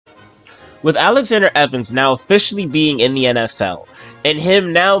with Alexander Evans now officially being in the NFL, and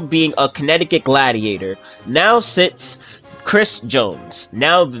him now being a Connecticut Gladiator, now sits Chris Jones,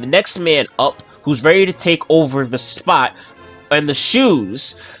 now the next man up, who's ready to take over the spot and the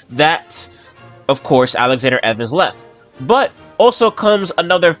shoes that, of course, Alexander Evans left. But also comes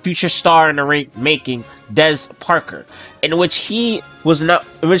another future star in the making, Des Parker, in which he was a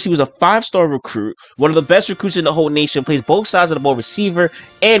 5-star recruit, one of the best recruits in the whole nation, plays both sides of the ball, receiver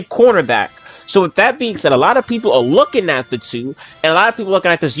and cornerback. So with that being said, a lot of people are looking at the two, and a lot of people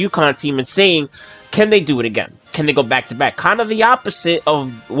looking at this UConn team and saying, can they do it again? Can they go back to back? Kind of the opposite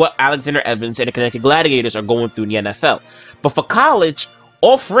of what Alexander Evans and the Connecticut Gladiators are going through in the NFL. But for college,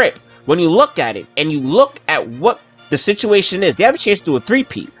 off rip, when you look at it and you look at what the situation is, they have a chance to do a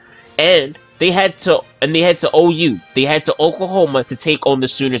three-peat, and they had to OU, they had to Oklahoma to take on the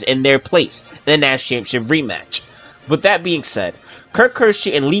Sooners in their place in the national championship rematch. With that being said, Kirk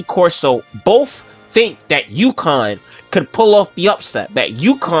Herbstreit and Lee Corso both think that UConn could pull off the upset. That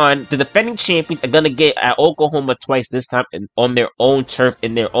UConn, the defending champions, are gonna get at Oklahoma twice this time and on their own turf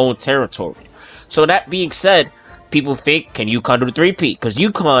in their own territory. So that being said, people think, can UConn do the three-peat? Because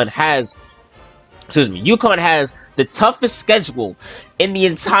UConn has the toughest schedule in the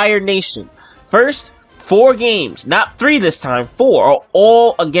entire nation. First, 4 games, not 3 this time, 4 are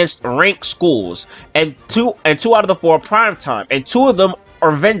all against ranked schools, and two out of the 4 are prime time, and 2 of them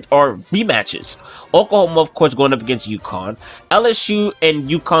are rematches. Oklahoma, of course, going up against UConn. LSU and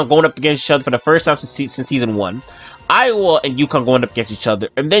UConn going up against each other for the first time since season 1. Iowa and UConn going up against each other,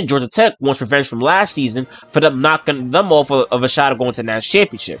 and then Georgia Tech wants revenge from last season for them knocking them off of a shot of going to the national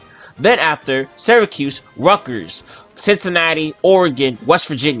championship. Then after, Syracuse, Rutgers, Cincinnati, Oregon, West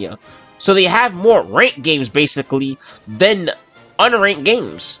Virginia. So they have more ranked games, basically, than unranked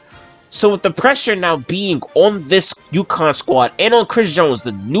games. So with the pressure now being on this UConn squad and on Chris Jones,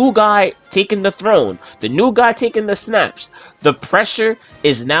 the new guy taking the throne, the new guy taking the snaps, the pressure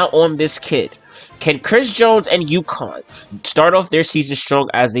is now on this kid. Can Chris Jones and UConn start off their season strong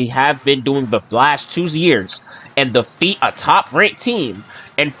as they have been doing the last 2 years and defeat a top-ranked team?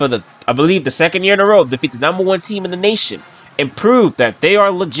 And for I believe the second year in a row, defeat the #1 team in the nation and prove that they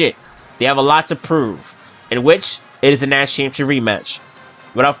are legit. They have a lot to prove, in which it is a national championship rematch.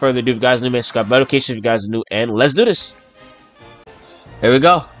 Without further ado, if you guys are new, man, subscribe, notifications if you guys are new, and let's do this. Here we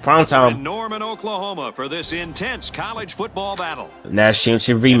go, prime time. In Norman, Oklahoma, for this intense college football battle. National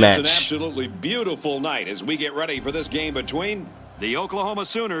championship rematch. And it's an absolutely beautiful night as we get ready for this game between the Oklahoma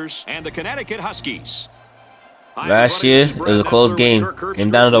Sooners and the Connecticut Huskies. Last year, it was a close game.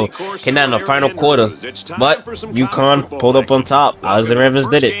 Came down to the final quarter, but UConn pulled up on top. Alexander Evans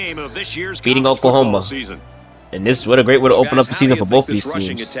did it, beating Oklahoma. And this what a great way to open up the season for both of these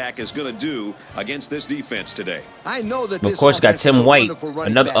teams. Attack is going to do against this defense today. Of course, got Tim White,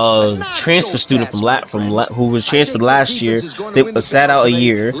 another transfer student who was transferred last year. They sat out a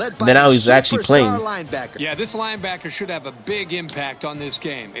year, then now he's actually playing. Yeah, this linebacker should have a big impact on this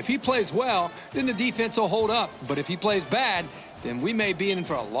game. If he plays well, then the defense will hold up. But if he plays bad, then we may be in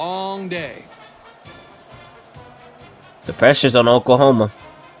for a long day. The pressure's on Oklahoma.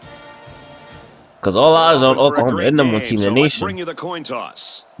 Because all eyes on Oklahoma, they're the #1 team in the nation.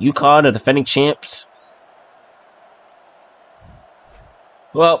 UConn, the defending champs.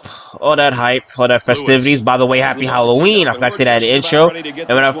 Well, all that hype, all that festivities. By the way, happy Halloween. I forgot to say that in the intro. And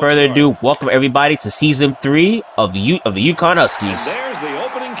without further ado, welcome everybody to Season 3 of the UConn Huskies. And there's the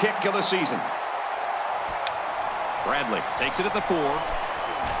opening kick of the season. Bradley takes it at the 4.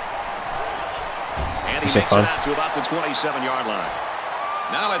 And he makes it out to about the 27-yard line.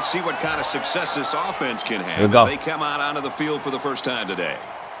 Now let's see what kind of success this offense can have as they come out onto the field for the first time today.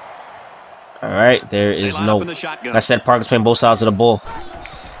 All right, there is no. Like I said, Parker's playing both sides of the ball.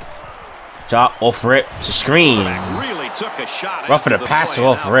 Drop off rip. It's a screen. Really took a shot. Rough for the passer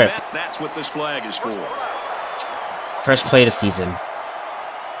off rip. That's what this flag is for. First play of the season.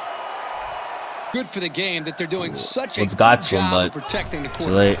 Good for the game that they're doing such a good job protecting the too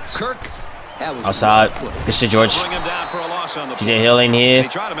late. Kirk. Outside, this is George. TJ Hill ain't here.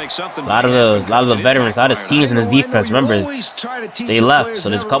 A lot of the veterans, a lot of seniors in this defense. Remember, they left, so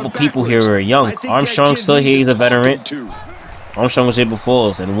there's a couple people here who are young. Armstrong's still here; he's a veteran. Armstrong was here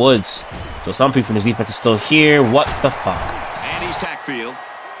before, and Woods. So some people in this defense are still here. What the fuck? And he's tackfield.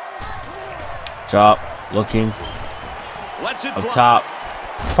 Drop, looking up top.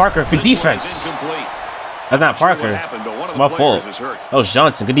 Parker, good defense. That's not Parker. My fault. That was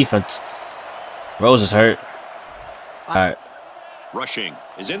Johnson. Good defense. Rose is hurt. All right. Rushing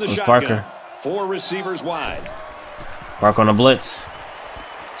is in the shotgun. Parker. 4 receivers wide. Parker on the blitz.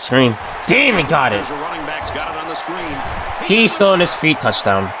 Screen. Damn, he got it. The running back's got it on the screen. He's still on his feet.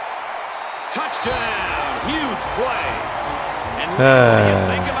 Touchdown. Touchdown. Huge play. And what do you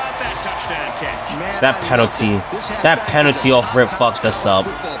think about that touchdown catch? Man, that penalty off rip fucked us up.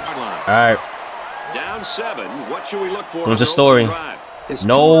 All right. Down 7. What should we look for? What's the story?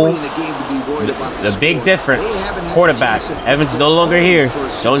 No, the big difference. Quarterback. Evans is no longer here.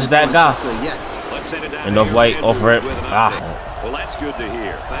 Jones is that guy. And off White off rip. Well, that's good to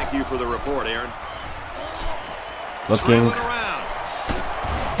hear. Thank you for the report, Aaron. Looking.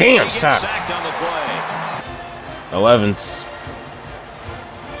 Damn, sacked. No Evans.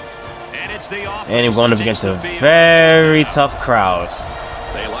 And he's going up against a very tough crowd.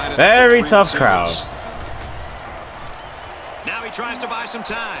 Very tough crowd. Now he tries to buy some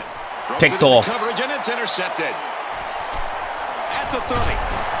time. Picked off. Coverage and it's intercepted. At the 30.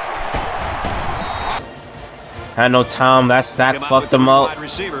 Had no time. That sack fucked him up.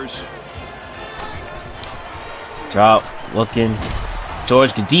 Drop. Looking.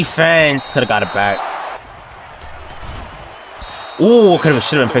 George, good defense. Could have got it back. Ooh,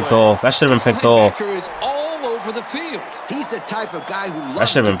 should have been picked off. That should have been picked off. He's the type of guy who that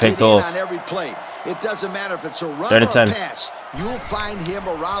should have been picked off. On every play. It doesn't matter if it's a run 3rd or and 10. a pass. You'll find him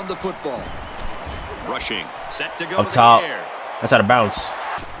around the football. Rushing. Set to go up top. That's out of bounds.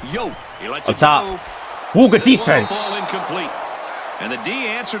 Up top. Ooh, good defense. And the D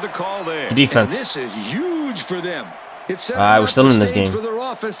answered the call there. Good defense. This is huge for them. We're still in this game.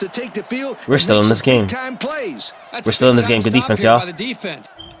 We're still in this game. We're still in this game. Good defense, y'all.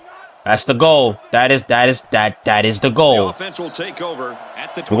 That's the goal. That is the goal. The offense will take over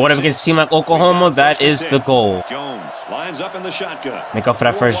at the we're going up against a team like Oklahoma. That is the goal. Jones lines up in the shotgun. Make up for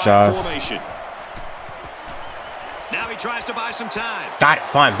that first drive. Now he tries to buy some time. Got it.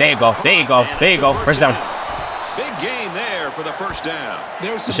 Fine. There you go. There you go. There you go. First down. Big game there for the first down.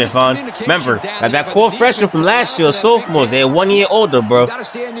 This shit fun. Remember, that core freshman from last year, sophomores, they're 1 year older, bro.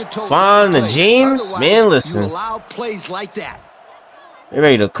 Fun and James, man, listen. They're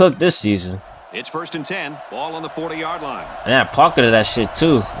ready to cook this season. It's 1st and 10. Ball on the 40-yard line. And that pocket of that shit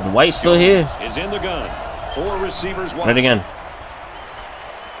too. And White's still here. Is in the gun. 4 receivers wide. Right again.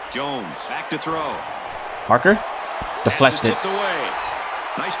 Jones back to throw. Parker deflected.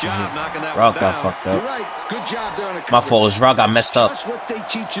 Nice job knocking that Rock one got down. fucked up. Right. Good job there on the my fault. His rock got messed up. That's what they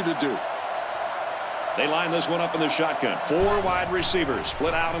teach you to do. They line this one up in the shotgun. 4 wide receivers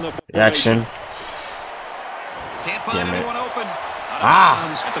split out in the action. Can't find anyone open.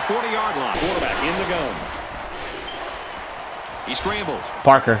 At the 40-yard line. Quarterback in the gun. He scrambles.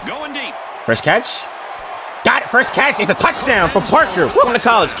 Parker. Going deep. First catch. Got it. First catch. It's a touchdown for Parker. Welcome to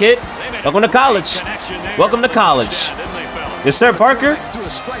college, kid. Welcome to college. Welcome to college. Yes, sir, Parker.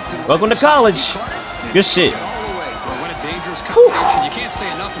 Welcome to college. Good shit.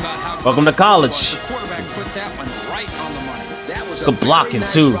 Welcome to college. Good blocking,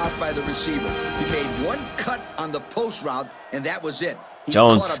 too. He made one cut on the post route, and that was it.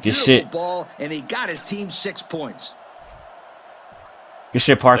 Jones, good shit. Ball, and he got his team 6 points. Good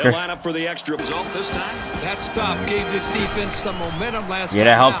shit, Parker. Line up for the extra result this time. That stop gave this defense some momentum last time. Yeah,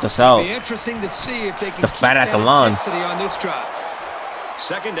 that helped us out. It'll be interesting to see if they can the fat at the line. On this drive.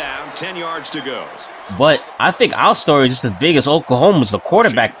 2nd down, 10 yards to go. But I think our story is just as big as Oklahoma's, the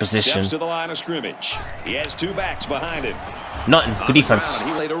quarterback position. Steps to the line of scrimmage. He has 2 backs behind him. Nothing. Good defense. He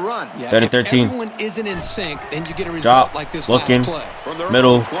laid a run. 3rd and 13. Everyone isn't in sync, then you get a result Drop. like this Looking. last play.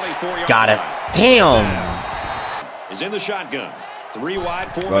 Middle. Got it. Damn. Is in the shotgun. 3 wide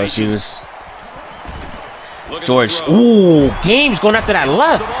formation. Bro, she was. George. Ooh, Game's going after that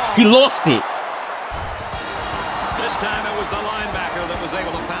left. He lost it. This time it was the linebacker that was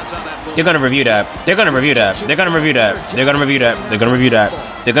able to pounce on that. They're gonna review that. They're gonna review that. They're gonna review that. They're gonna review that. They're gonna review that.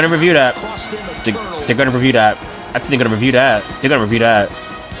 They're gonna review that. They're gonna review that. I think they're gonna review that. They're gonna review that.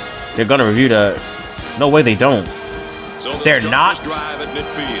 They're gonna review that. No way they don't. They're not.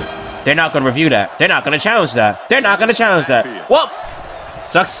 They're not gonna review that. They're not gonna challenge that. They're not gonna challenge that. Whoop!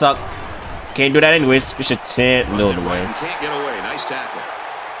 Suck. Can't do that anyways. We should 10 little away. Can't get away. Nice tackle.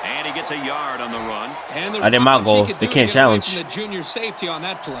 And he gets a yard on the run. I did my goal. They can't challenge.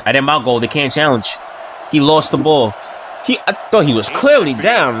 I did my goal. They can't challenge. He lost the ball. I thought he was clearly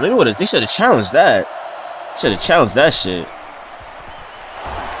down. They should have challenged that. Should have challenged that shit.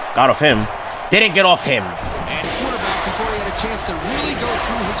 Got off him. They didn't get off him. And quarterback before he had a chance to really go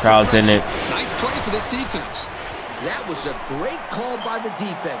through his crowd's in it. Nice play for this defense. That was a great call by the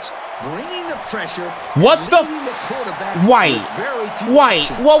defense, bringing the pressure. What the White?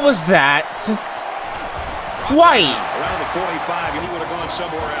 What was that? White. Around the 45, and he would have gone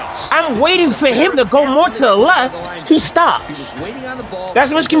somewhere else. I'm waiting for him to go more to the left. He stopped.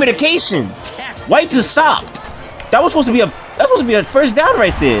 That's miscommunication. White just stopped. That was supposed to be a first down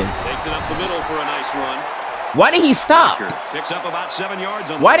right there. Takes it up the middle Why did he stop? Picks up about 7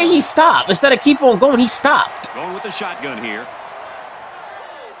 yards on Why did he stop? Instead of keep on going, he stopped. Going with the shotgun here.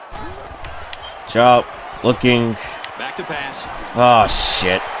 Job looking. Back to pass. Oh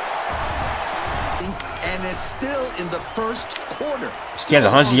shit. And it's still in the first quarter. He has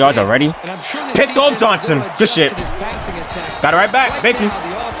 100 yards already. Picked off Johnson. Good shit. Got it right back. Thank you.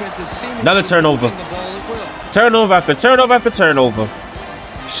 Another turnover. Turnover after turnover after turnover.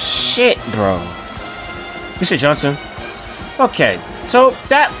 Shit, bro. Good shit, Johnson. Okay, so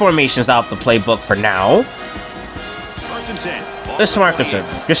that formation's out the playbook for now. First and 10. Let's smart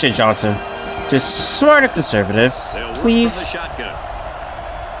conservative. Good shit, Johnson. Just smart and conservative, please.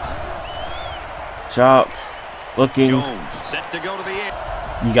 Job looking. Set to go to the air.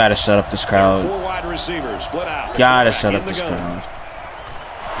 You gotta shut up this crowd. 4 wide receivers split out. Gotta shut up this crowd.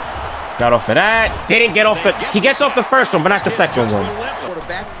 Got off of that. Didn't get off the. He gets off the first one, but not the second one.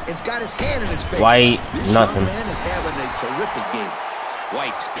 White, nothing.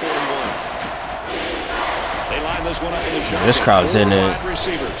 White, 41. They line this one up in the shot. This crowd's in it.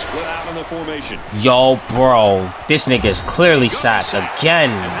 Receivers split out in the formation. Yo, bro, this nigga is clearly sacked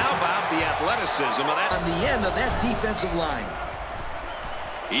again. And how about the athleticism of that? On the end of that defensive line.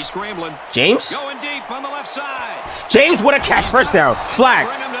 He's scrambling. James? Going deep on the left side. James, what a catch. First down. Flag.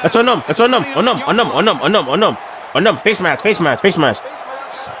 That's on them. That's on them. On them. On them. On them. On them. On them. On them. Face mask. Face mask. Face mask.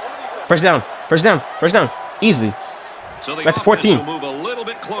 First down. First down. First down. Easily. So the Back to 14. will move a little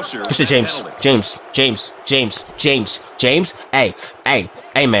bit closer. Mr. James. James. Hey,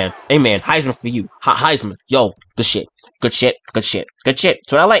 man. Hey, man. Heisman for you. Heisman. Yo, good shit. Good shit. Good shit. Good shit.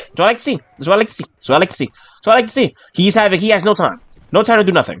 That's what I like. That's what I like to see. That's what I like to see. That's what I like to see. That's what I like to see. He has no time. No time to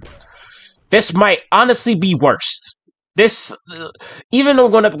do nothing. This might honestly be worst. This, even though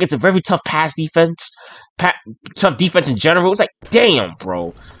we're going up against a very tough pass defense, tough defense in general, it's like, damn,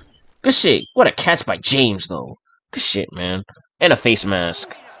 bro. Good shit. What a catch by James, though. Good shit, man. And a face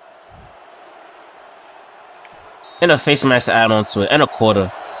mask. And a face mask to add on to it. And a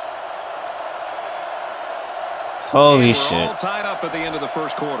quarter. Holy shit. All tied up at the end of the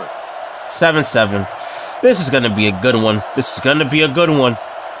first quarter. 7-7. This is going to be a good one. This is going to be a good one.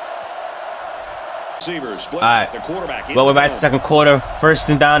 Alright. Well, we're back to the second quarter. First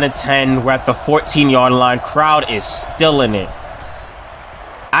and down and 10. We're at the 14-yard line. Crowd is still in it.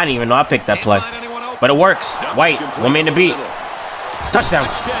 I didn't even know I picked that play. But it works. White, 1 man to beat. Touchdown.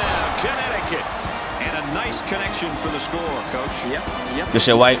 Connecticut. And a nice connection for the score, Coach. Yep. Good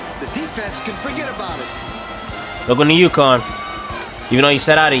shit, White. The defense can forget about it. Looking to UConn. Even though you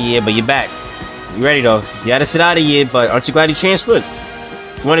sat out a year, but you're back. You ready, though? You had to sit out a year, but aren't you glad you transferred?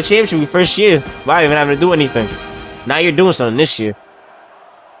 You won a championship your first year without even having to do anything. Now you're doing something this year.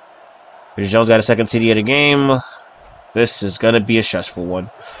 Chris Jones got a second TD of the game. This is going to be a stressful one.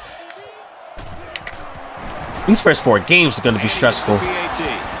 These first 4 games are going to be stressful.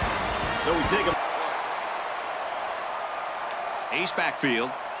 Ace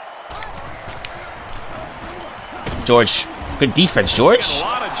backfield. George, good defense, George. A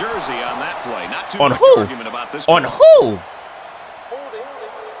lot of jersey on that play. Not too On much who? argument about this On who?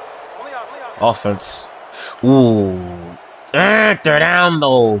 Offense. Ooh. Third down,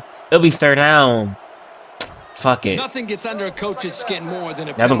 though. It'll be third down. Fuck it. Nothing gets under a coach's skin more than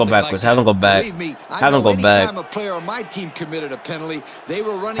a have them go backwards. Have them go back. Have them go back. A player on my team committed a penalty, they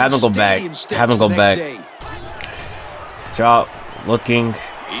were running have them go back. Have them go back. Drop. Looking.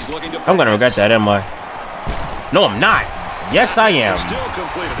 I'm going to regret that, am I? No, I'm not. Yes, I am.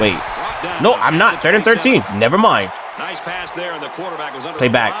 Wait. No, I'm not. 3rd and 13. Never mind. Nice pass there, and the quarterback was under Play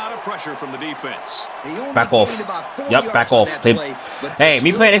back. a lot of pressure from the defense. Back off. Yep, back off. Hey,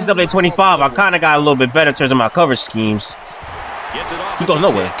 me playing NCAA 25, I kind of got a little bit better in terms of my coverage schemes. He goes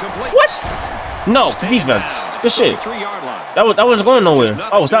nowhere. What? No, defense. Good shit. That wasn't going nowhere.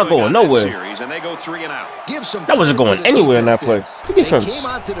 Oh, it's not going nowhere. That wasn't going anywhere in that play. Good defense.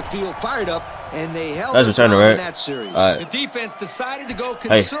 That's returning, right? All right. The defense decided to go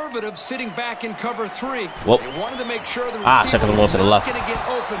conservative, sitting back in cover 3. Whoop. They wanted to make sure the second one to the left. Get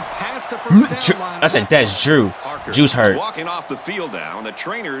open past the first down line. I said that's Drew. Drew's hurt. Walking off the field now, and the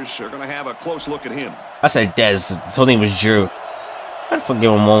trainers are going to have a close look at him. I said Dez. His whole name was Drew. I forget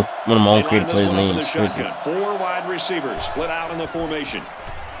one of my own creative players' names. 4 wide receivers split out in the formation.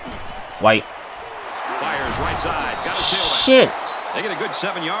 White. Fires right side. Got a shit. They get a good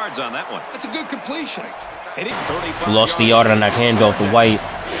 7 yards on that one. That's a good completion. Lost the yard on that handoff to White.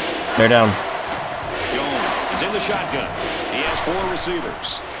 They're down. Jones is in the shotgun. He has 4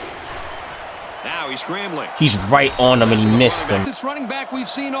 receivers. Now he's scrambling. He's right on him and he missed him. This running back we've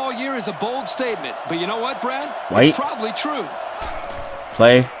seen all year is a bold statement. But you know what, Brad? White. It's probably true.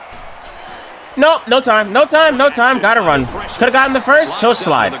 Play. Nope, no time. Gotta run. Could have gotten the first. Toe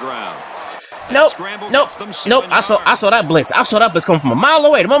slide. Nope. I saw that blitz. I saw that blitz coming from a mile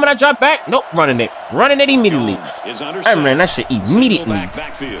away. The moment I dropped back, nope, running it immediately. I ran that shit immediately.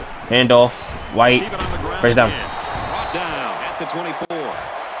 Handoff. White. First down. Brought down at the 24.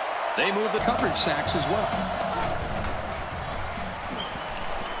 They move the Coverage sacks as well.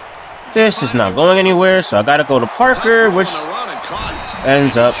 This is not going anywhere, so I gotta go to Parker, which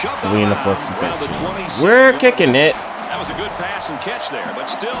ends up being the 4th and 13. We're kicking it. That was a good pass and catch there, but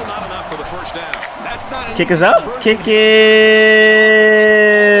still not enough for the first down. That's not Kick is up. Kick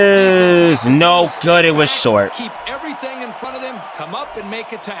is no good. It was short. Keep everything in front of them. Come up and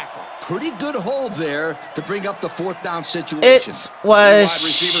make a tackle. Pretty good hold there to bring up the 4th down situation. It was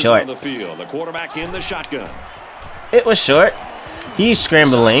short. The field. The quarterback in the shotgun. It was short. He's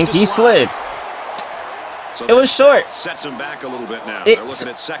scrambling. He slid. It was short. Sets him back a little bit now. It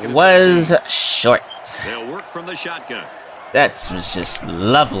was short. They'll work from the shotgun. That was just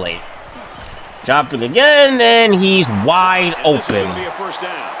lovely. Dropping again, and he's wide open. Be a first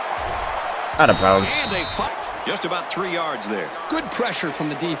down. Out of bounds. Just about 3 yards there. Good pressure from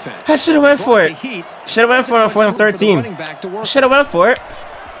the defense. I should have went for it. Should have went for it on 4th and 13. Should have went for it.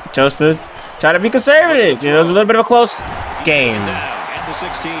 Chose to try to be conservative. You know, it was a little bit of a close game. At the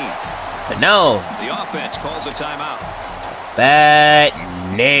 16. But no. The offense calls a timeout. But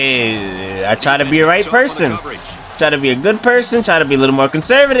no. I try to be a right person. Try to be a good person. Try to be a little more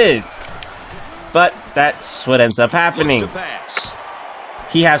conservative. But that's what ends up happening.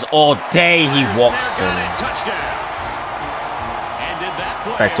 He has all day. He walks in.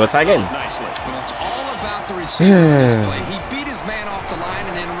 Back to a tie game. It's all about the receiver play. He beat his man off the line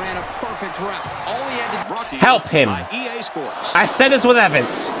and then ran a perfect route. All he had to help him. I said this with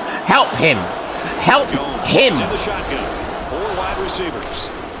Evans. Help him. Help him. In the shotgun. 4 wide receivers.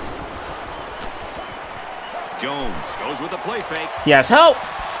 Jones goes with a play fake. He has help.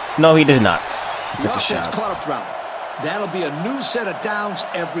 No, he does not. He took a shot. Caught up route. That'll be a new set of downs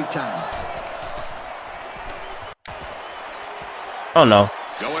every time. Oh no.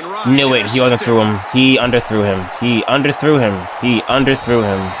 Knew it. He underthrew him. He underthrew him. He underthrew him. He underthrew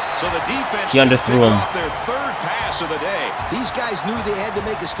him. So the defense he underthrew him. Their 3rd pass of the day. These guys knew they had to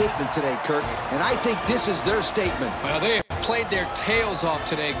make a statement today, Kirk, and I think this is their statement. Well, they have played their tails off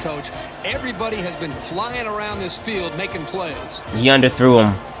today, Coach. Everybody has been flying around this field making plays. He underthrew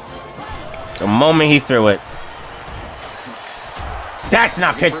him. The moment he threw it. That's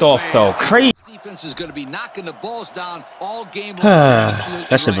not picked off, though. Crazy. Defense is going to be knocking the balls down all game long.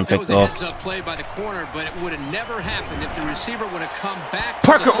 That should have been picked off. That was a heads-up play by the corner, but it would have never happened if the receiver would have come back.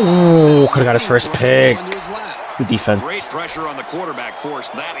 Parker, ooh, could have got his first pick. Good defense. Great pressure on the quarterback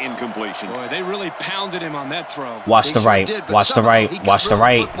forced that incompletion. Boy, they really pounded him on that throw. Watch the right. Watch the right. Watch the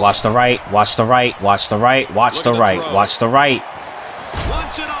right. Watch the right. Watch the right. Watch the right. Watch the right. Watch the right.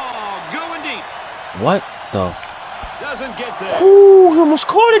 Once and all, going deep. What the? Doesn't get there. Ooh, he almost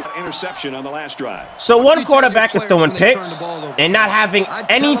caught it. Interception on the last drive. So one quarterback is throwing picks and not having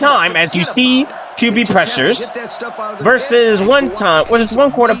any time, as you see, QB pressures, versus one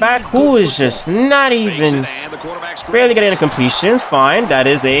quarterback who is just not even barely getting the completions. Fine, that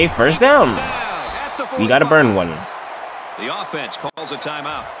is a first down. You got to burn one. The offense calls a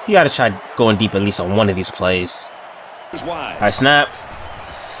timeout. You got to try going deep at least on one of these plays. I snap.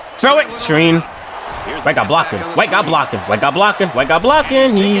 Throw it. Screen. White got blocking. White got blocking. White got blocking. White got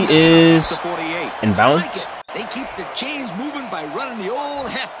blocking. He is inbound. They keep the chains moving by running the old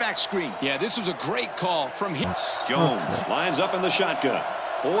halfback screen. Yeah, this was a great call from him. Jones lines up in the shotgun.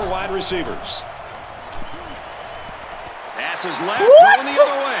 4 wide receivers. Passes left, going the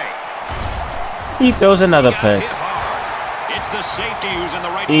other way. He throws another pick. It's the safety who's in the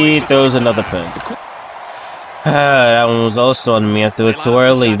right He throws another pick. That one was also on me. I threw it too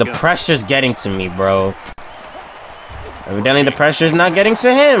early. The pressure's getting to me, bro. Evidently, the pressure's not getting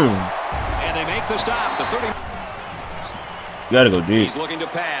to him. And they make the stop. The 30. You gotta go deep. He's looking to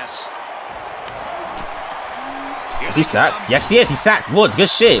pass. Is he sacked? Yes, he is. He sacked. Woods, good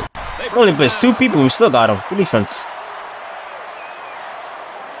shit. Only blitzed 2 people. We still got him. Good defense.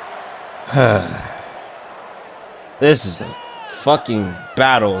 This is a fucking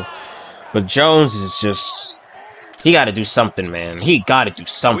battle. But Jones is just... He got to do something, man. He got to do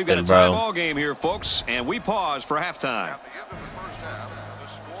something, bro. We've got a tie ball game here, folks, and we pause for halftime.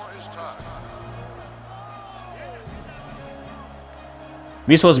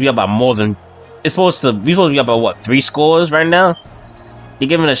 We're supposed to be about more than... We're supposed to be about, what, 3 scores right now? They're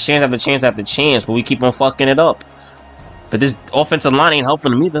giving us chance after chance after chance, but we keep on fucking it up. But this offensive line ain't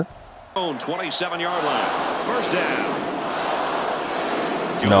helping them either. 27-yard line. First down.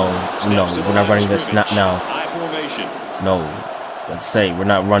 No, we're not running this. Not now. No. Let's say we're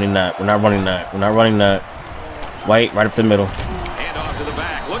not running that. We're not running that. We're not running that. White, right up the middle. And off to the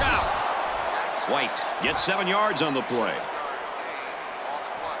back. Look out. White gets 7 yards on the play.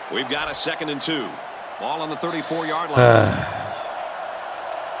 We've got a 2nd and 2. Ball on the 34-yard line.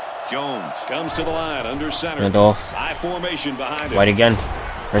 Jones comes to the line under center. Randolph. High formation behind him. White again.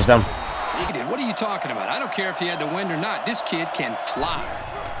 Where's them? What are you talking about? I don't care if he had to win or not. This kid can fly.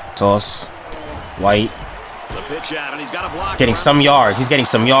 Toss. White. The pitch out, and he's got a block. Getting some yards. He's getting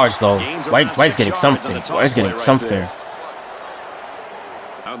some yards, though. White's getting something. White's getting something.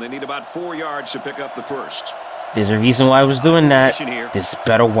 They need about 4 yards to pick up the first. There's a reason why I was doing that. This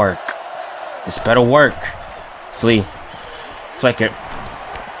better work. This better work. Flea. Flick it.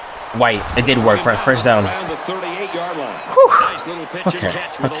 White. It did work for first down. Around the 38-yard line. Nice little pitch and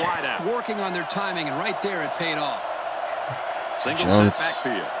catch with a wide out. Working on their timing, and right there it paid off. Single Jones. set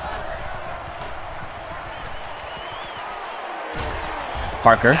backfield.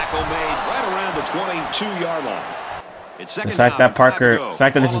 Parker. Tackle made right around the 22-yard line. It's The fact that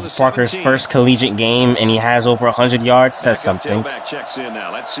this is Parker's first collegiate game and he has over 100 yards says something. Tailback checks in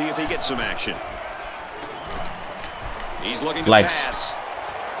now. Let's see if he gets some action. He's looking to Legs. pass.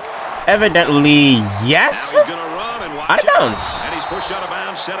 Evidently, yes. Now he's gonna run and watch Out of it. bounds. And he's pushed out of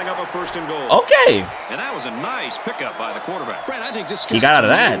bounds, setting up a 1st and goal. Okay. And that was a nice pickup by the quarterback. Brad, I think this He got out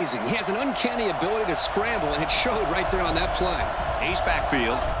of that. amazing. He has an uncanny ability to scramble, and it showed right there on that play. He's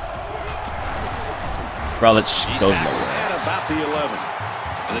backfield. Relich He's goes tackled nowhere. at about the 11.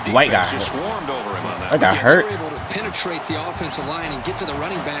 And the White guy. defense just swarmed over him on that. I got They hurt. were able to penetrate the offensive line and get to the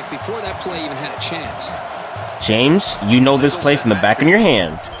running back before that play even had a chance. James, you know this play from the back of your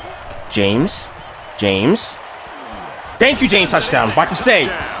hand. James. Thank you, James. Touchdown. About to say,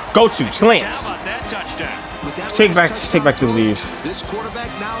 go to slants. How about that touchdown? Take back the lead. This quarterback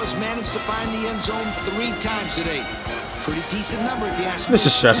now has managed to find the end zone 3 times today. Pretty decent number if you ask me. This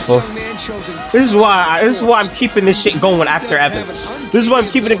is stressful. This is why I'm keeping this shit going after Evans. This is why I'm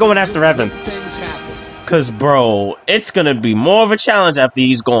keeping it going after Evans. Cause bro, it's gonna be more of a challenge after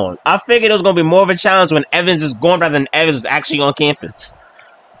he's gone. I figured it was gonna be more of a challenge when Evans is gone rather than Evans is actually on campus.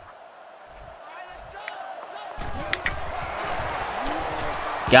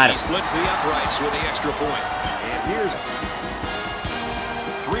 Got He it. splits the uprights with the extra point. And here's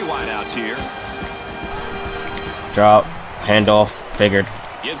 3 wideouts here. Drop, handoff, figured.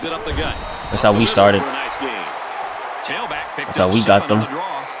 Gives it up the gut. That's how we started. For a nice game. Tailback picked That's how up we got 7 on them. the draw.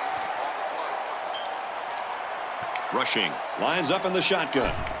 Rushing. Lines up in the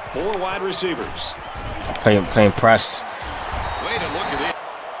shotgun. 4 wide receivers. Playing press. Way to look at it.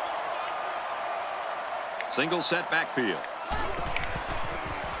 Single set backfield.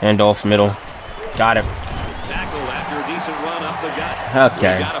 Handoff middle. Got it. Tackle after a decent run up the gut.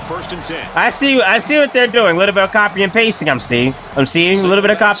 Okay. We got a 1st and 10. I see what they're doing. A little bit of copy and pasting. I'm seeing a little bit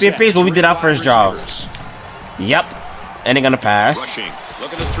of copy and paste when we did our first drive. Yep. And they're gonna pass. Rushing.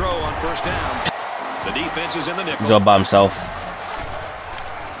 Looking to throw on 1st down. The defense is in the nickel. He's all by himself.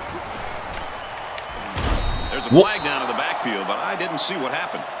 There's a flag down in the backfield, but I didn't see what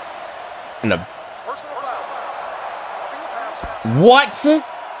happened. What?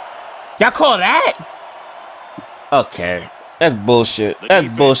 Y'all call that? Okay. That's bullshit. That's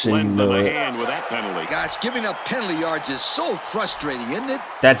bullshit, you know it. With that penalty. Gosh, giving up penalty yards is so frustrating, isn't it?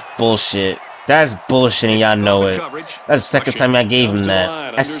 That's bullshit. That's bullshit and y'all know it. That's the second time y'all gave him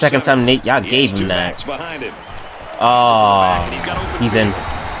that. That's the second time y'all gave him that. Oh, he's in.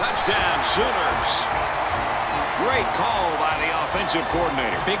 Touchdown, Sooners. Great call by the offensive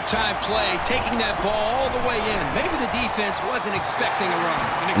coordinator. Big time play, taking that ball all the way in. Maybe the defense wasn't expecting a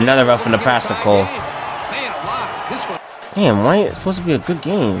run. Another rough in the passer call. Man alive, this one. Damn, why it's supposed to be a good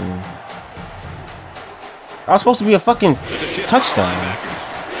game? I was supposed to be a fucking touchdown.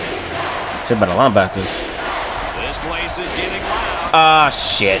 Shit about the linebackers. This place is getting loud. Ah,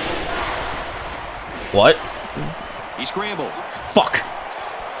 shit. What? He scrambled. Fuck.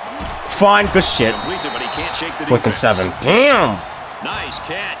 Fine, good shit. Completes it, but he can't shake the 4th and defense. 7. Damn. Nice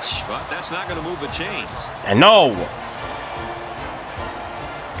catch, but that's not going to move the chains. I know.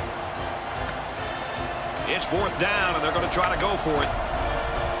 It's 4th down, and they're going to try to go for it.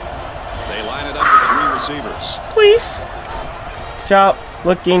 They line it up with 3 receivers. Please. Chop.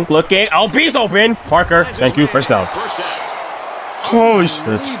 Looking. Oh, B's open. Parker. Thank you. First down. Holy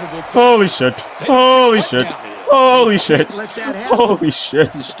shit. Holy shit. Holy shit. Holy shit. Holy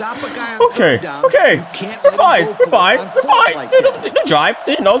shit. You stop a guy on Okay. third down, Okay. you can't We're let him fine. go We're for fine. it on We're fourth fine. like No that. drive.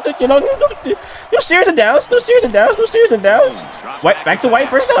 No series and downs. No series and downs. No series and downs. White. Back to White.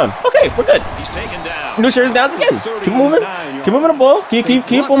 First down. Okay. We're good. He's taken down. New Jersey downs again. Keep moving. Keep moving the ball.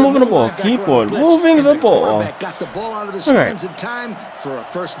 Keep on moving the ball. Keep on moving the ball. Got the ball out of his hands in time for a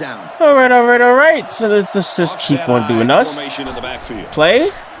first down. All right. So let's just keep on doing us.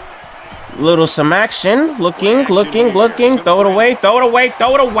 Play. Little some action. Looking. Throw it away.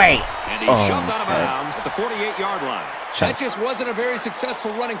 And he shoved out of bounds at the 48-yard line. That just wasn't a very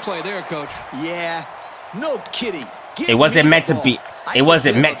successful running play there, Coach. Yeah, no kidding. It wasn't meant to be. It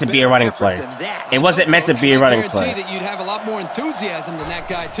wasn't meant to be a running play. It wasn't meant to be a running play. I guarantee that you'd have a lot more enthusiasm than that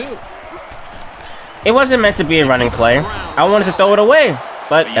guy too. It wasn't meant to be a running play. I wanted to throw it away,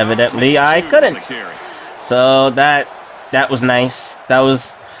 but evidently I couldn't. So that was nice. That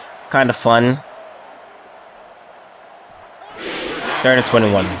was kind of fun. 3rd and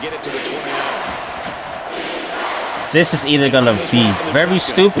 21. This is either gonna be very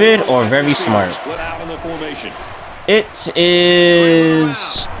stupid or very smart. It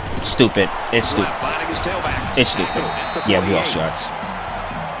is stupid. It's stupid. It's stupid. Yeah, we lost yards.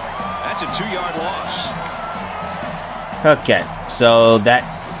 That's a 2-yard loss. Okay, so that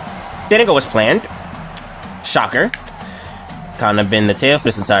didn't go as planned. Shocker. Kind of been the tail for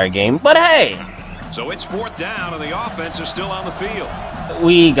this entire game, but hey. So it's 4th down, and the offense is still on the field.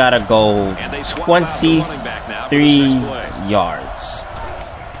 We gotta go 23 yards.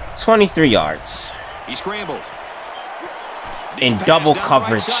 23 yards. He scrambles. In double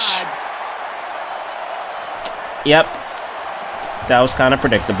coverage. Yep. That was kind of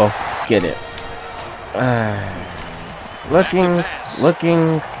predictable. Get it. Looking.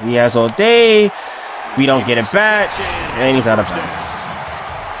 He has all day. We don't get it back. And he's out of bounds.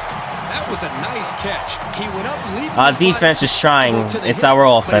 That was a nice catch. He went up and leaped. Our defense is trying. It's our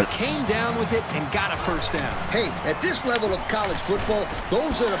offense. Came down with it and got a first down. Hey, at this level of college football,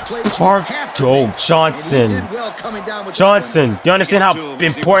 those are the plays you have to Joe make. Johnson. And he did well coming down with Johnson. You understand how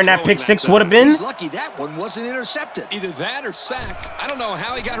important that pick 6 would have been? He's lucky that one wasn't intercepted. Either that or sacked. I don't know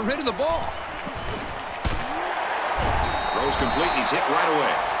how he got rid of the ball. Throws complete. He's hit right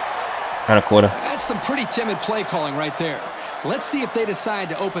away. And a quarter. That's some pretty timid play calling right there. Let's see if they decide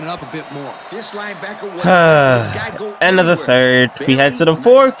to open it up a bit more. This linebacker was End of the 3rd. We head to the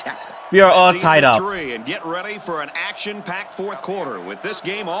 4th. We are all tied up. And get ready for an action-packed 4th quarter with this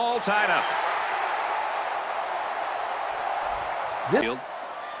game all tied up.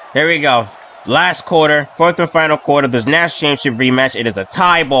 Here we go. Last quarter, 4th and final quarter. There's national championship rematch. It is a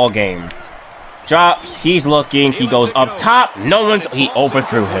tie ball game. Drops. He's looking. He goes up top. He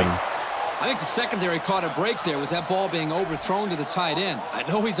overthrew him. I think the secondary caught a break there with that ball being overthrown to the tight end. I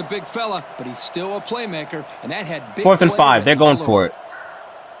know he's a big fella, but he's still a playmaker, and that had big 4th and 5. They're going for it.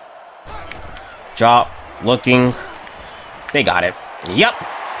 Drop. Looking. They got it. Yep.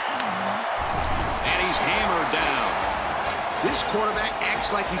 And he's hammered down. This quarterback acts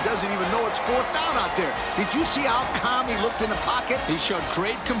like he doesn't even know it's 4th down out there. Did you see how calm he looked in the pocket? He showed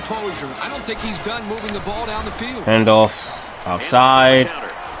great composure. I don't think he's done moving the ball down the field. Handoff. Outside.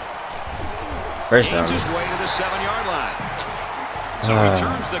 First down. His way to the 7-yard line. So he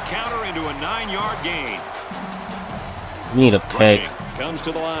turns the counter into a 9-yard gain. Need a pick. Comes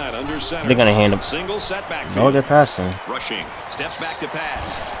to the line under center. They're gonna hand him. Single setback. No, they're passing. Rushing. Steps back to pass.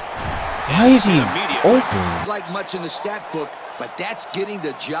 Why is he open? Like much in the stat book, but that's getting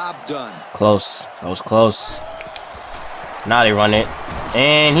the job done. Close. That was close. Now they run it.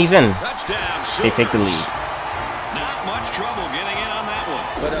 And he's in. Touchdown. They take the lead. Not much trouble getting in on that one.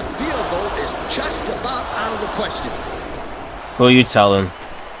 But a field goal is just about out of the question. Who you telling?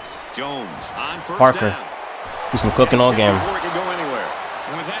 Jones on first Parker. down. He's been cooking all game. Before it could go anywhere.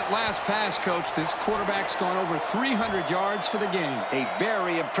 And with that last pass, Coach, this quarterback's gone over 300 yards for the game. A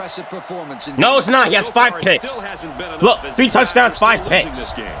very impressive performance. No, it's not. He has 5 picks. Look, 3 touchdowns, 5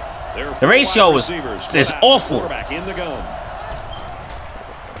 picks. The ratio is awful.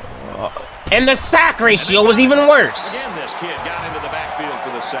 And the sack ratio was even worse. Again, this kid got into the backfield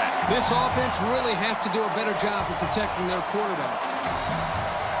for the sack. This offense really has to do a better job of protecting their quarterback.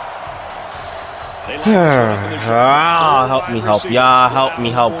 Help me, help y'all, help me,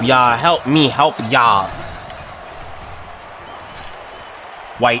 help y'all, help me, help y'all.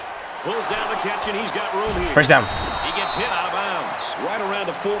 White. Pulls down the catch and he's got room here. First down. He gets hit out of bounds right around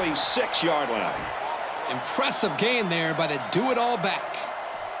the 46-yard line. Impressive gain there by the do-it-all back.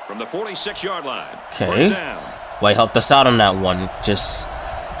 From the 46-yard line. Okay. First down. White helped us out on that one. Just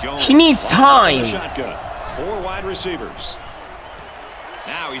Jones he needs time. Shotgun. 4 wide receivers.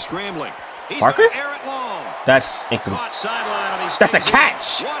 Now he's scrambling. He's Parker? Air it long. That's a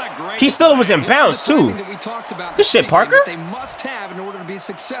catch. He still was in bounds too. This shit, Parker. They must have in order to be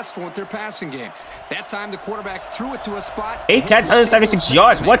successful with their passing game. That time the quarterback threw it to a spot. 8 catches, 176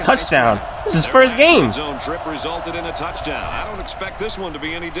 yards, 1 touchdown. This is his first game. Zone trip resulted in a touchdown. I don't expect this one to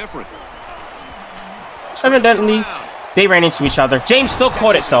be any different. Evidently, they ran into each other. James still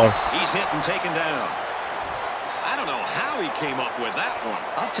caught it though. He's hit and taken down. I don't know how he came up with that one.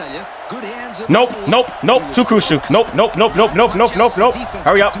 I'll tell you, good hands. Nope. Too crucial. Nope.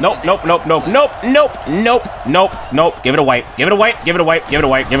 Hurry up. Nope. Give it a wipe.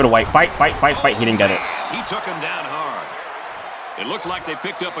 Fight. He didn't get it. He took him down hard. It looks like they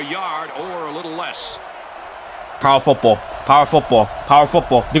picked up a yard or a little less. Power football. They're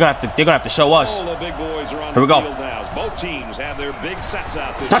gonna have to show us. All the big boys are on Here we go. the field now. Both teams have their big sets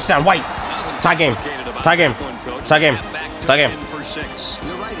out there. Touchdown, White. Tie game. For 6.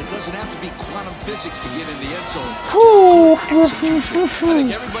 You're right. It doesn't have to be quantum physics to get in the end zone.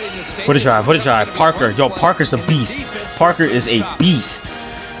 What a drive. Parker. Yo, Parker's a beast. Parker is a beast.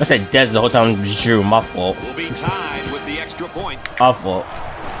 I said Dez the whole time. It was Drew. My fault. Will be tied with the extra point. My fault.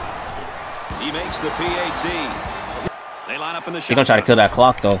 He makes the PAT. They line up in the shot. They're gonna try to kill that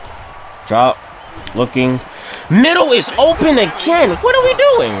clock though. Drop. Looking. Middle is open again. What are we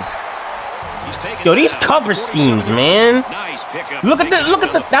doing? Yo, these cover schemes, man. Look at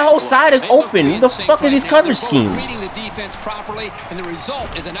that whole side is open. Who the fuck are these cover schemes? Reading the defense properly, and the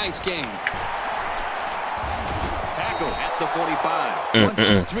result is a nice game. Tackle at the 45. 1,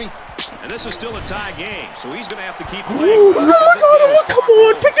 2, 3. And this is still a tie game, so he's going to have to keep playing. Come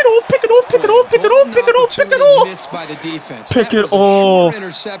on, pick it off. Pick it off. Pick it off.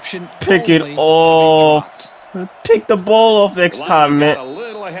 Pick the ball off next time, man. A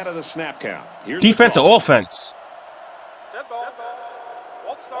little ahead of the snap count. Defense or offense?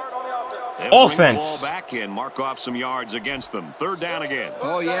 Offense. Ball back and mark off some yards against them. 3rd down again.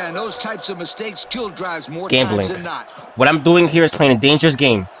 Oh yeah, and those types of mistakes kill drives more Gambling. times than not. What I'm doing here is playing a dangerous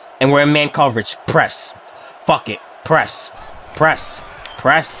game, and we're in man coverage. Press. Fuck it. Press.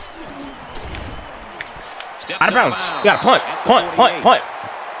 Out of bounds. You got to punt.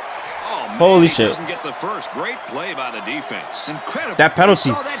 Holy shit. Doesn't get the first. Great play by the defense. Incredible. That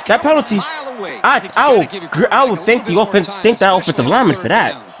penalty. I would thank that offensive lineman for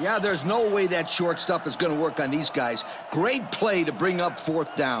that. Yeah, there's no way that short stuff is going to work on these guys. Great play to bring up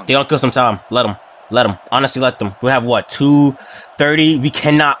 4th down. They don't kill some time. Let them. Honestly, let them. We have what, 2:30? We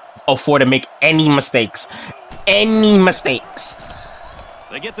cannot afford to make any mistakes. They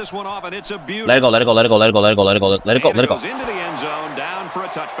get this one off, and it's a beauty. Let it go. It goes into the end zone, down for a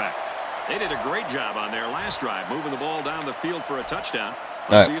touchback. They did a great job on their last drive, moving the ball down the field for a touchdown.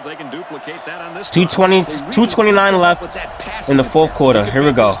 Let's see if they can duplicate that on this. 2:29 left in the 4th quarter. Here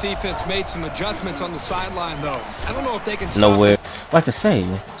we go. This defense made some adjustments on the sideline, though. I don't know if they can stop Nowhere. What to say?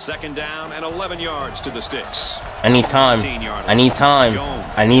 2nd down and 11 yards to the sticks. I need time. 3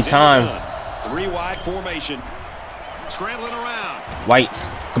 wide formation. Scrambling around. White.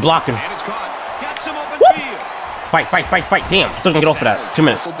 Good blocking. And it's caught. Got some open field. Fight. Damn. Doesn't get off of that. 2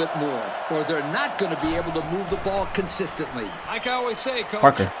 minutes. A little bit more, or they're not going to be able to move the ball consistently. Like I always say, Coach,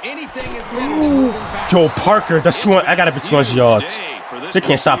 Parker. anything is better than moving fast. Yo, Parker. That's I got to be 200 yards. They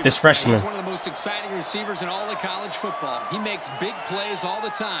can't stop this freshman. He's one of the most exciting receivers in all of college football. He makes big plays all the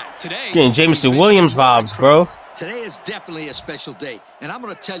time. Today, getting Jameson Williams vibes, bro. Today is definitely a special day, and I'm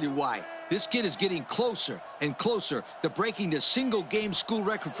going to tell you why. This kid is getting closer and closer to breaking the single-game school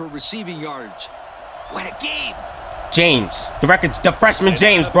record for receiving yardage. What a game! James, the freshman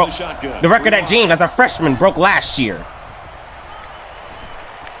James broke the record that James as a freshman broke last year.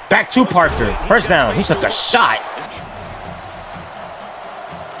 Back to Parker. 1st down. He took a shot.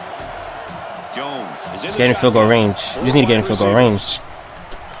 Just getting field goal range. You just need to get in field goal range.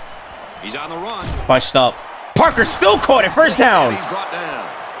 He's on the run. Bunched up. Parker still caught it. 1st down. He's brought down.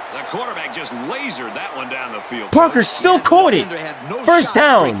 The quarterback just lasered that one down the field. Parker still caught it. 1st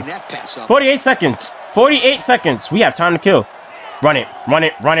down. 48 seconds. 48 seconds. We have time to kill. Run it.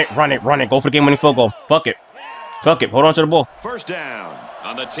 Go for the game-winning field goal. Fuck it. Hold on to the ball. 1st down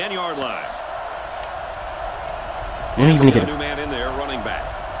on the 10-yard line. You don't even get a new man in there, running back.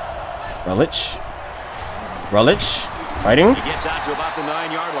 Relich. Fighting. He gets out to about the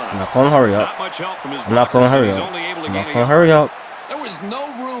 9-yard line. I'm not going to hurry up. Not much help from his I'm not going to hurry up. There was no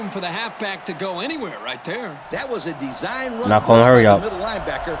room for the halfback to go anywhere right there. That was a design run. Not going to hurry up.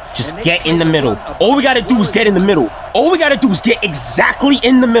 Just get in the middle. All we got to do is get in the middle. All we got to do is get exactly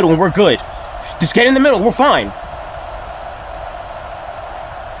in the middle, and we're good. Just get in the middle. We're fine.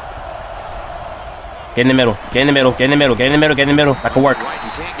 Get in the middle. That could work. Right,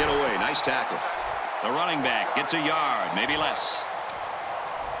 you can't get away. Nice tackle. The running back It's a yard, maybe less.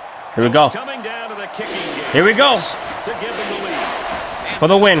 Here we go. Coming down to the kicking game. Here we go. To give them the lead. For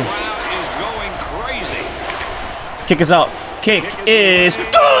the win. The crowd is going crazy. Kick is out. Kick is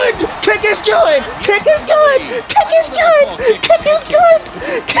good. Kick is good. Kick is good. Kick is good. Kick is good.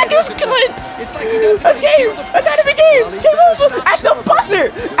 Kick is good. That's game. That's not even game. Game over. At the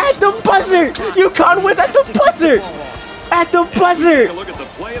buzzer. At the buzzer. UConn wins at the buzzer. At the buzzer.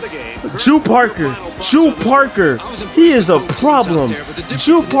 Drew Parker. Drew Parker. He is a problem.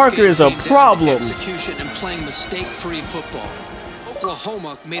 Drew Parker is a problem. Execution and playing mistake-free football.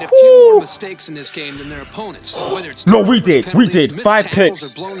 Oklahoma made a few more mistakes in this game than their opponents. Whether it's no, we did. 5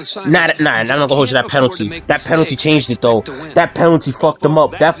 picks. I'm not gonna hold you that penalty. That penalty changed it though. That penalty fucked them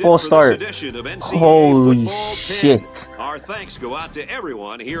up. That false start. Holy shit. Our thanks go out to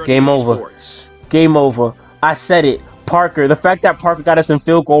everyone here. Game over. Game over. I said it. Parker. The fact that Parker got us in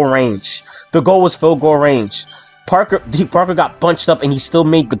field goal range. The goal was field goal range. Parker got bunched up and he still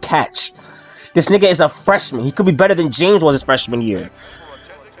made the catch. This nigga is a freshman. He could be better than James was his freshman year.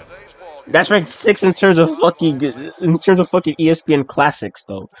 That's ranked 6 in terms of fucking ESPN classics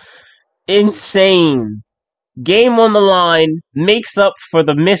though. Insane. Game on the line makes up for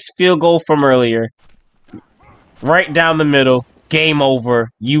the missed field goal from earlier. Right down the middle. Game over.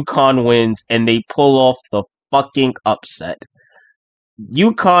 UConn wins and they pull off the fucking upset.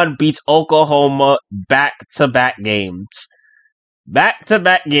 UConn beats Oklahoma back-to-back games.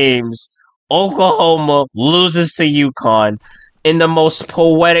 Back-to-back games. Oklahoma loses to UConn in the most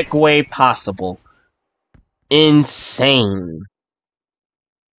poetic way possible. Insane.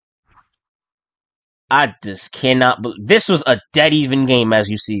 I just cannot believe this was a dead even game, as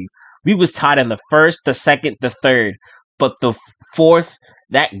you see. We was tied in the first, the second, the third, but the fourth,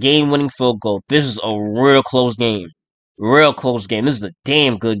 that game-winning field goal. This is a real close game. Real close game. This is a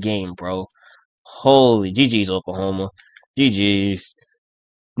damn good game, bro. Holy GG's, Oklahoma. GG's.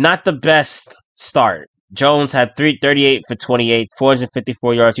 Not the best start. Jones had 338 for 28,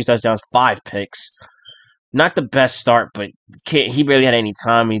 454 yards, 2 touchdowns, 5 picks. Not the best start, but he barely had any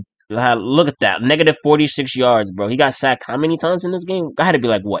time. Look at that. Negative 46 yards, bro. He got sacked how many times in this game? I had to be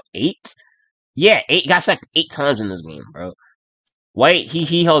like, what, 8? Yeah, 8. Got sacked 8 times in this game, bro. White,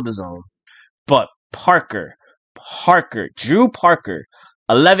 he held his own. But Drew Parker,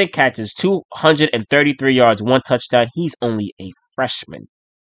 11 catches, 233 yards, 1 touchdown. He's only a freshman.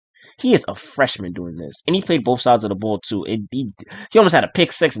 He is a freshman doing this. And he played both sides of the ball, too. He almost had a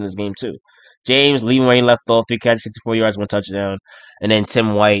pick 6 in this game, too. James, leaving where he left off, 3 catches, 64 yards, 1 touchdown. And then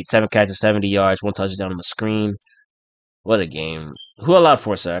Tim White, 7 catches, 70 yards, 1 touchdown on the screen. What a game. Who allowed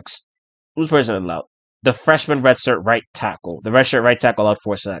 4 sacks? Who's the person allowed? The freshman redshirt right tackle. The redshirt right tackle allowed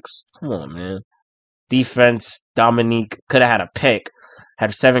 4 sacks. Come on, man. Defense, Dominique could have had a pick.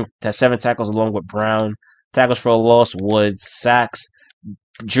 Had 7 tackles along with Brown. Tackles for a loss, Woods. Sacks.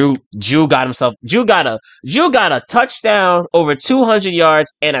 Drew got a touchdown, over 200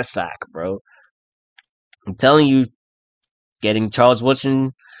 yards, and a sack, bro. I'm telling you, getting Charles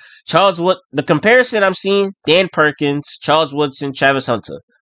Woodson, the comparison I'm seeing, Dan Perkins, Charles Woodson, Travis Hunter.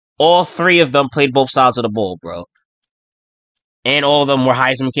 All 3 of them played both sides of the ball, bro. And all of them were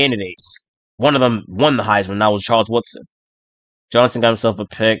Heisman candidates. One of them won the Heisman, that was Charles Woodson. Johnson got himself a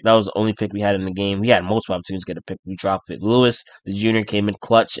pick. That was the only pick we had in the game. We had multiple opportunities to get a pick. We dropped it. Lewis, the junior, came in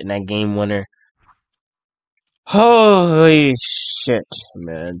clutch in that game winner. Holy shit,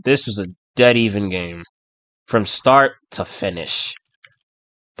 man. This was a dead even game. From start to finish.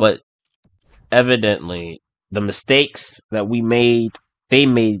 But evidently, the mistakes that we made,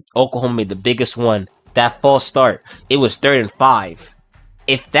 Oklahoma made the biggest one. That false start. It was 3rd and 5.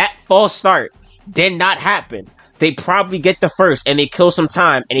 If that false start did not happen, they probably get the first and they kill some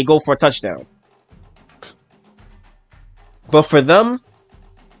time and they go for a touchdown. But for them,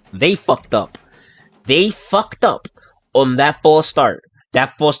 they fucked up. They fucked up on that false start.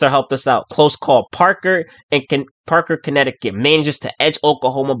 That false start helped us out. Close call. Parker, Connecticut manages to edge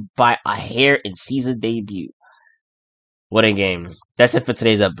Oklahoma by a hair in season debut. What a game. That's it for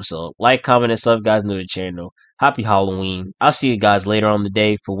today's episode. Like, comment, and sub, guys new to the channel. Happy Halloween. I'll see you guys later on the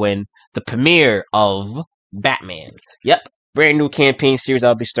day for when the premiere of Batman. Yep, brand new campaign series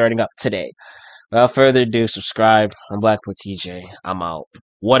I'll be starting up today. Without further ado, subscribe. I'm Blackwood TJ. I'm out.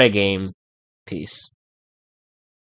 What a game. Peace.